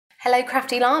Hello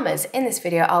Crafty Llamas! In this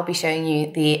video I'll be showing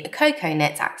you the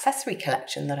CocoKnits accessory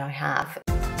collection that I have.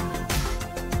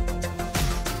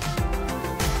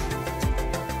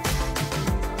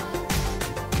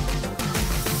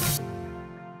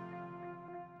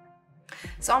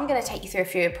 So I'm going to take you through a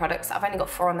few products. I've only got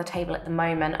 4 on the table at the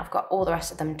moment. I've got all the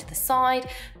rest of them to the side,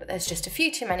 but there's just a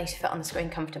few too many to fit on the screen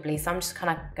comfortably, so I'm just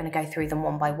kind of going to go through them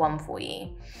one by one for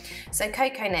you. So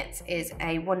CocoKnits is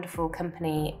a wonderful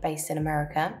company based in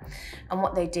America, and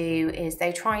what they do is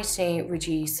they try to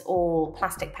reduce all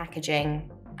plastic packaging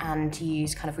and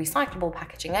use kind of recyclable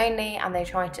packaging only, and they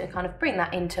try to kind of bring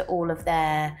that into all of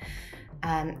their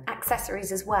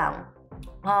accessories as well.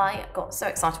 I got so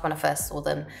excited when I first saw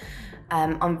them.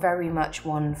 I'm very much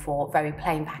one for very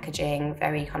plain packaging,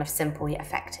 very kind of simple yet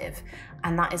effective,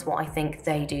 and that is what I think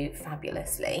they do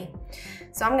fabulously.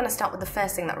 So I'm going to start with the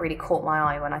first thing that really caught my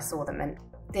eye when I saw them, and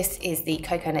this is the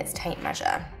CocoKnits tape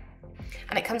measure.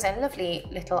 And it comes in a lovely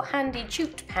little handy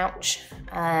jute pouch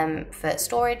for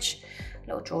storage,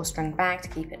 little drawstring bag to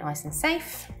keep it nice and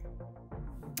safe.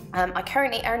 I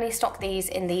currently only stock these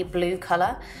in the blue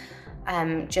colour,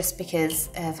 just because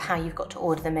of how you've got to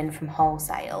order them in from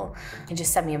wholesale. You can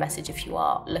just send me a message if you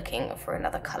are looking for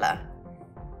another colour.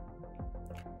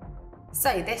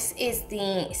 So this is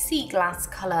the sea glass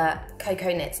colour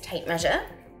CocoKnits tape measure.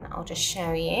 I'll just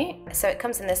show you. So it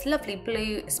comes in this lovely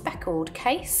blue speckled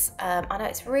case. I know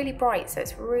it's really bright, so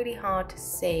it's really hard to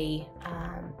see. If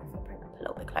I bring it up a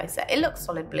little bit closer, it looks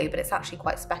solid blue, but it's actually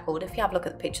quite speckled. If you have a look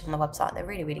at the pictures on the website, they're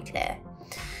really, really clear.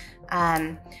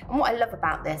 And what I love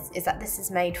about this is that this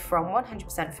is made from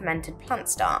 100% fermented plant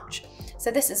starch.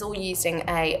 So this is all using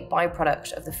a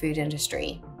byproduct of the food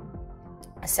industry.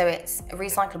 So it's a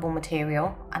recyclable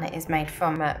material, and it is made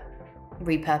from a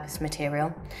repurposed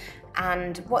material.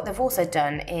 And what they've also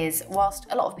done is, whilst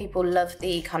a lot of people love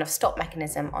the kind of stop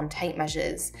mechanism on tape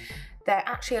measures, they're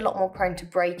actually a lot more prone to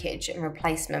breakage and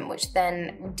replacement, which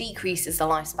then decreases the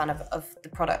lifespan of the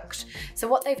product. So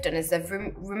what they've done is they've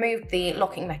removed the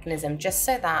locking mechanism just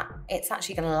so that it's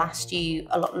actually going to last you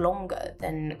a lot longer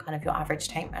than kind of your average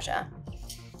tape measure.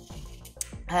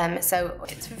 So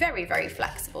it's very, very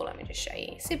flexible. Let me just show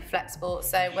you. Super flexible.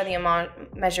 So whether you're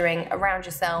measuring around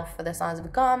yourself for the size of a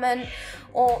garment,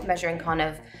 or measuring kind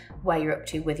of where you're up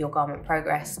to with your garment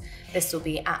progress, this will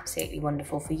be absolutely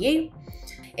wonderful for you.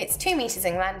 It's 2 meters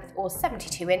in length, or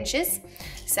 72 inches.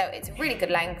 So it's a really good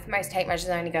length. Most tape measures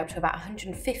only go up to about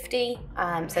 150.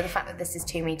 So the fact that this is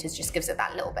 2 meters just gives it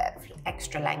that little bit of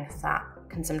extra length that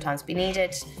can sometimes be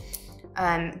needed.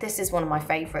 This is one of my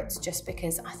favourites just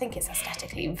because I think it's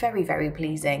aesthetically very, very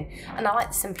pleasing, and I like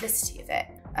the simplicity of it.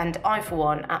 And I, for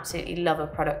one, absolutely love a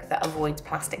product that avoids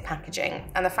plastic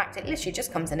packaging, and the fact it literally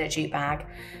just comes in a jute bag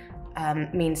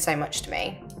means so much to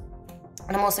me.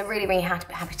 And I'm also really, really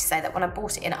happy to say that when I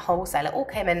bought it in at wholesale, it all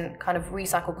came in kind of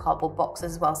recycled cardboard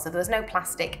boxes as well. So there was no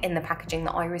plastic in the packaging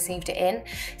that I received it in.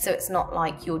 So it's not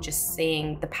like you're just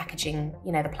seeing the packaging,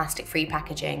 you know, the plastic-free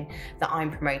packaging that I'm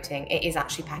promoting. It is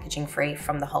actually packaging free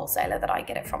from the wholesaler that I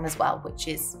get it from as well, which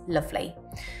is lovely.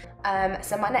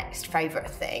 So my next favourite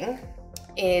thing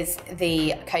is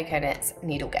the CocoKnits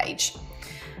needle gauge.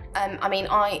 I mean,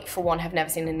 I, for one, have never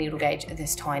seen a needle gauge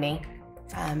this tiny.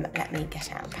 Let me get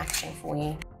out the packaging for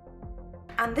you.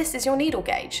 And this is your needle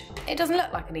gauge. It doesn't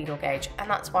look like a needle gauge, and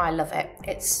that's why I love it.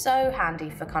 It's so handy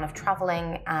for kind of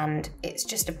traveling, and it's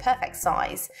just a perfect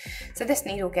size. So this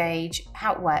needle gauge,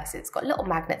 how it works, it's got little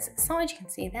magnets at the side, you can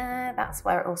see there, that's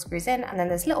where it all screws in, and then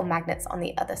there's little magnets on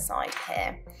the other side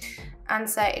here. And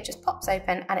so it just pops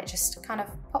open and it just kind of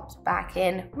pops back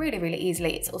in really, really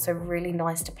easily. It's also really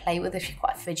nice to play with if you're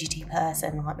quite a fidgety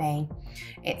person like me.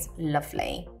 It's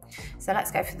lovely. So let's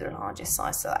go for the largest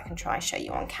size so that I can try and show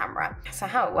you on camera. So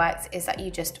how it works is that you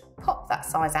just pop that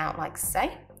size out like so.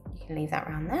 You can leave that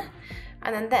around there.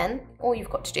 And then all you've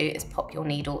got to do is pop your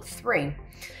needle through.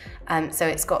 So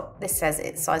it's got, this says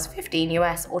it's size 15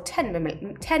 US or 10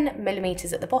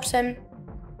 millimeters at the bottom.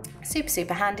 Super,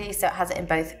 super handy. So it has it in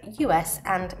both US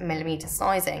and millimeter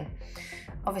sizing.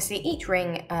 Obviously each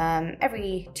ring,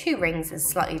 every 2 rings is a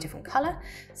slightly different colour.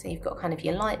 So you've got kind of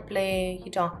your light blue,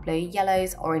 your dark blue,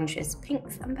 yellows, oranges,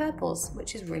 pinks and purples,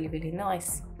 which is really, really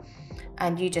nice.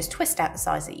 And you just twist out the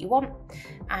size that you want,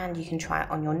 and you can try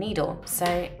it on your needle. So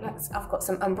I've got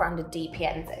some unbranded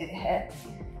DPNs over here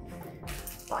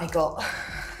that I got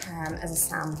as a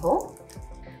sample.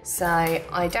 So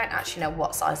I don't actually know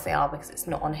what size they are because it's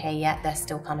not on here yet. They're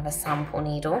still kind of a sample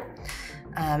needle.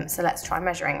 So let's try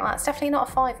measuring. Oh, that's definitely not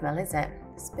a 5 mil, is it?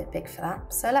 It's a bit big for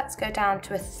that. So let's go down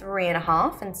to a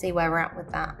 3.5 and see where we're at with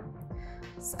that.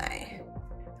 So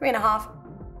 3.5.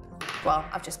 Well,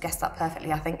 I've just guessed that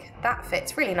perfectly, I think. That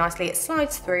fits really nicely. It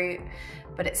slides through,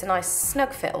 but it's a nice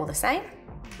snug fit all the same.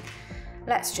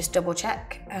 Let's just double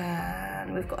check.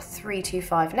 We've got a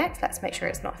 325 next. Let's make sure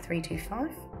it's not a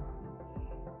 325.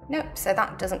 Nope, so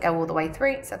that doesn't go all the way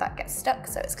through, so that gets stuck.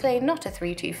 So it's clearly not a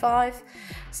 325,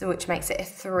 so which makes it a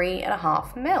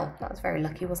 3.5 mil. That was very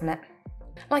lucky, wasn't it?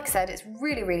 Like I said, it's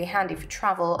really, really handy for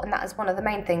travel, and that is one of the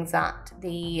main things that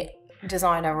the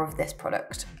designer of this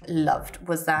product loved,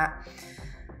 was that,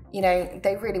 you know,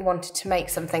 they really wanted to make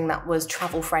something that was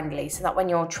travel friendly, so that when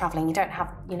you're traveling, you don't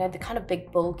have, you know, the kind of big,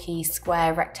 bulky,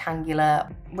 square, rectangular,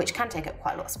 which can take up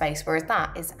quite a lot of space, whereas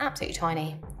that is absolutely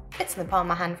tiny. Fits in the palm of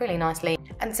my hand really nicely.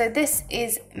 And so this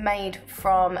is made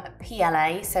from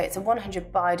PLA, so it's a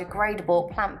 100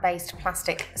 biodegradable plant-based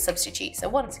plastic substitute. So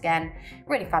once again,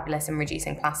 really fabulous in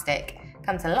reducing plastic.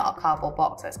 Comes in a lot of cardboard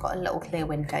box, so it's got a little clear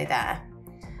window there.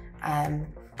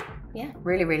 Yeah,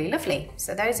 really, really lovely.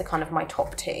 So those are kind of my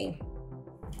top two.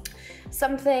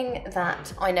 Something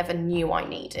that I never knew I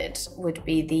needed would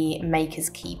be the Maker's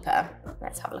Keeper.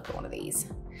 Let's have a look at one of these.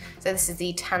 So this is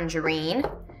the tangerine,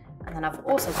 and then I've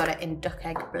also got it in duck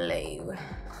egg blue.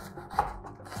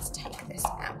 Let's take this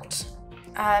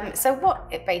out. So what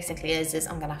it basically is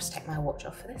I'm gonna have to take my watch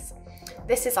off for this.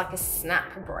 This is like a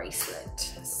snap bracelet.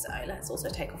 So let's also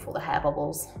take off all the hair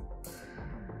bubbles.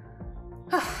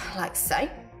 Like so.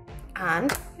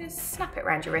 And just snap it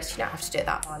around your wrist. You don't have to do it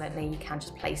that violently. You can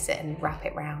just place it and wrap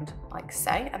it round like so.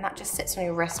 And that just sits on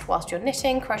your wrist whilst you're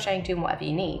knitting, crocheting, doing whatever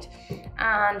you need.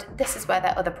 And this is where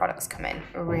their other products come in.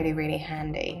 Really, really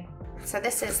handy. So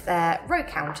this is their row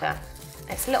counter.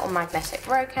 It's a little magnetic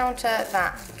row counter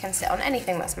that can sit on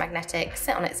anything that's magnetic,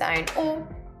 sit on its own, or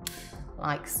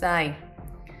like so.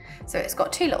 So it's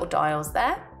got two little dials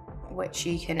there, which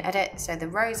you can edit. So the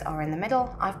rows are in the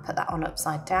middle. I've put that on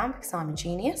upside down because I'm a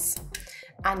genius.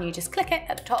 And you just click it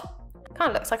at the top. Kind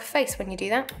of looks like a face when you do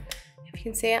that. If you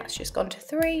can see it, it's just gone to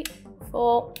 3,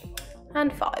 4,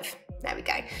 and 5. There we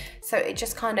go. So it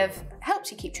just kind of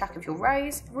helps you keep track of your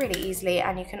rows really easily,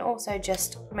 and you can also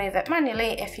just move it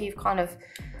manually if you've kind of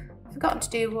forgotten to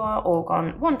do one or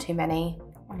gone one too many.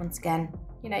 And once again,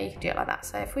 you know, you can do it like that.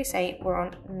 So if we say we're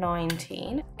on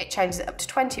 19, it changes it up to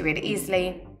 20 really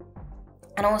easily.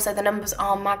 And also the numbers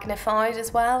are magnified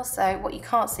as well. So what you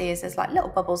can't see is there's like little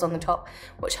bubbles on the top,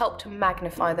 which help to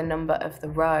magnify the number of the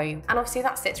row. And obviously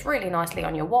that sits really nicely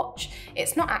on your watch.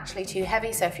 It's not actually too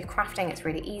heavy, so if you're crafting, it's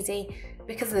really easy.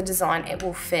 Because of the design, it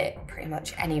will fit pretty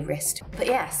much any wrist. But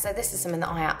yeah, so this is something that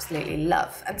I absolutely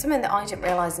love. And something that I didn't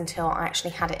realize until I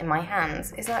actually had it in my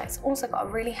hands is that it's also got a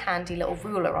really handy little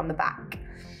ruler on the back.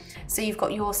 So you've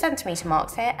got your centimetre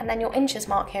marks here and then your inches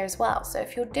mark here as well. So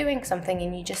if you're doing something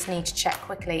and you just need to check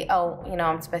quickly, oh, you know,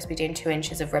 I'm supposed to be doing 2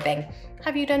 inches of ribbing.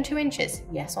 Have you done 2 inches?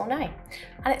 Yes or no?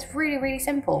 And it's really, really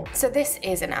simple. So this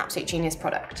is an absolute genius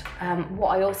product. What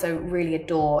I also really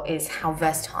adore is how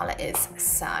versatile it is.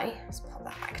 So let's pop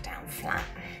that back down flat.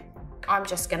 I'm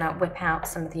just gonna whip out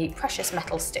some of the precious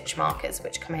metal stitch markers,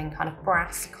 which come in kind of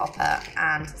brass, copper,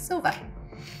 and silver.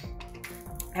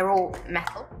 They're all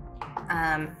metal.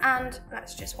 And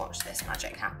let's just watch this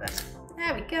magic happen.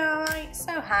 There we go,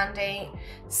 so handy.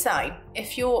 So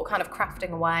if you're kind of crafting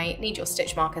away, need your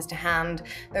stitch markers to hand,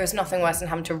 there is nothing worse than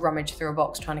having to rummage through a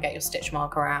box trying to get your stitch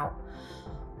marker out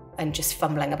and just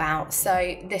fumbling about.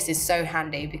 So this is so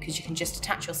handy because you can just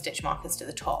attach your stitch markers to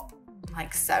the top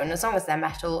like so, and as long as they're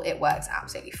metal, it works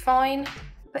absolutely fine.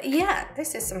 But yeah,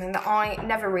 this is something that I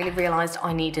never really realised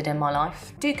I needed in my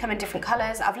life. Do come in different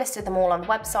colours. I've listed them all on the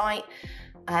website.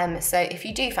 So if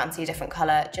you do fancy a different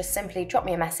colour, just simply drop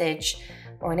me a message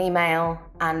or an email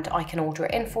and I can order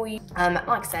it in for you. Like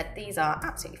I said, these are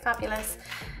absolutely fabulous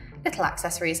little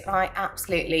accessories and I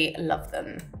absolutely love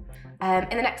them. In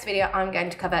the next video, I'm going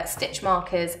to cover stitch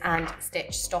markers and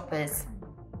stitch stoppers.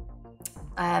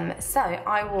 So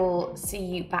I will see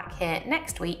you back here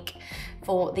next week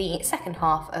for the second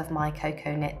half of my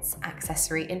CocoKnits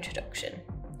accessory introduction.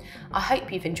 I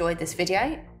hope you've enjoyed this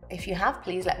video. If you have,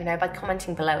 please let me know by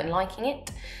commenting below and liking it.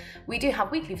 We do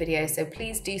have weekly videos, so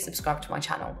please do subscribe to my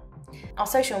channel. Our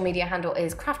social media handle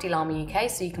is Crafty Llama UK,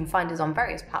 so you can find us on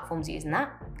various platforms using that.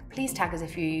 Please tag us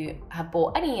if you have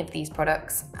bought any of these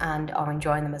products and are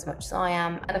enjoying them as much as I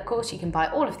am. And of course, you can buy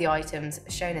all of the items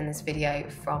shown in this video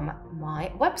from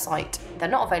my website. They're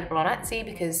not available on Etsy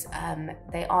because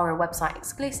they are a website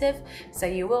exclusive, so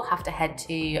you will have to head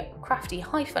to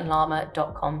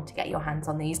crafty-llama.com to get your hands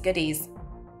on these goodies.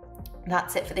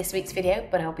 That's it for this week's video,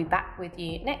 but I'll be back with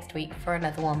you next week for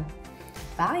another one.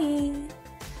 Bye!